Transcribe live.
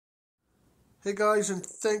Hey guys, and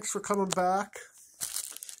thanks for coming back.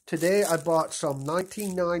 Today I bought some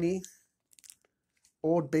 1990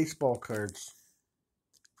 old baseball cards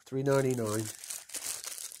for $3.99.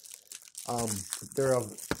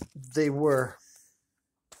 They were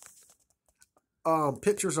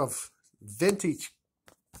pictures of vintage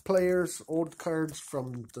players, old cards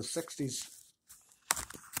from the 60s.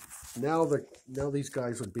 Now these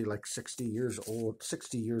guys would be like 60 years old,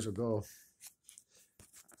 60 years ago.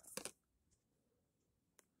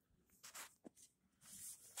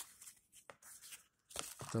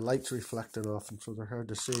 The light's reflecting off them, so they're hard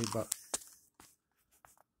to see, but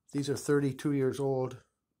these are 32 years old,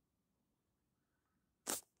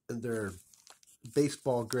 and they're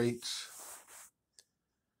baseball greats.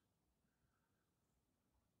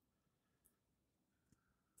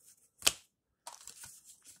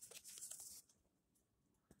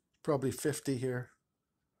 Probably 50 here.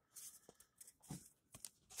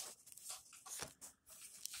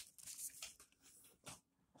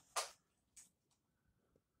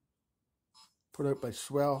 Put out by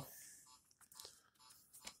Swell.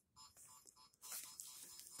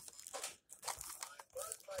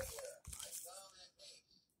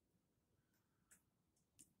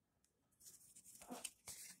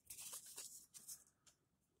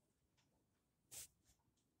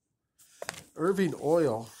 Irving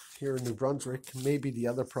Oil here in New Brunswick, maybe the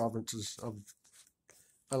other provinces of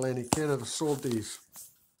Atlantic Canada, sold these.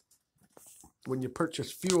 When you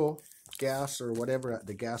purchase fuel, gas or whatever at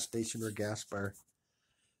the gas station or gas bar,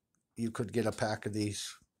 you could get a pack of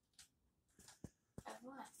these.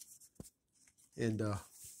 And they're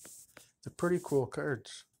pretty cool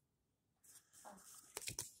cards.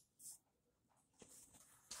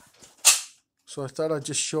 So I thought I'd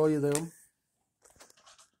just show you them.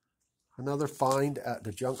 Another find at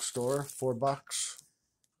the junk store, $4.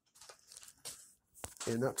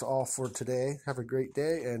 And that's all for today. Have a great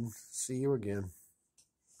day and see you again.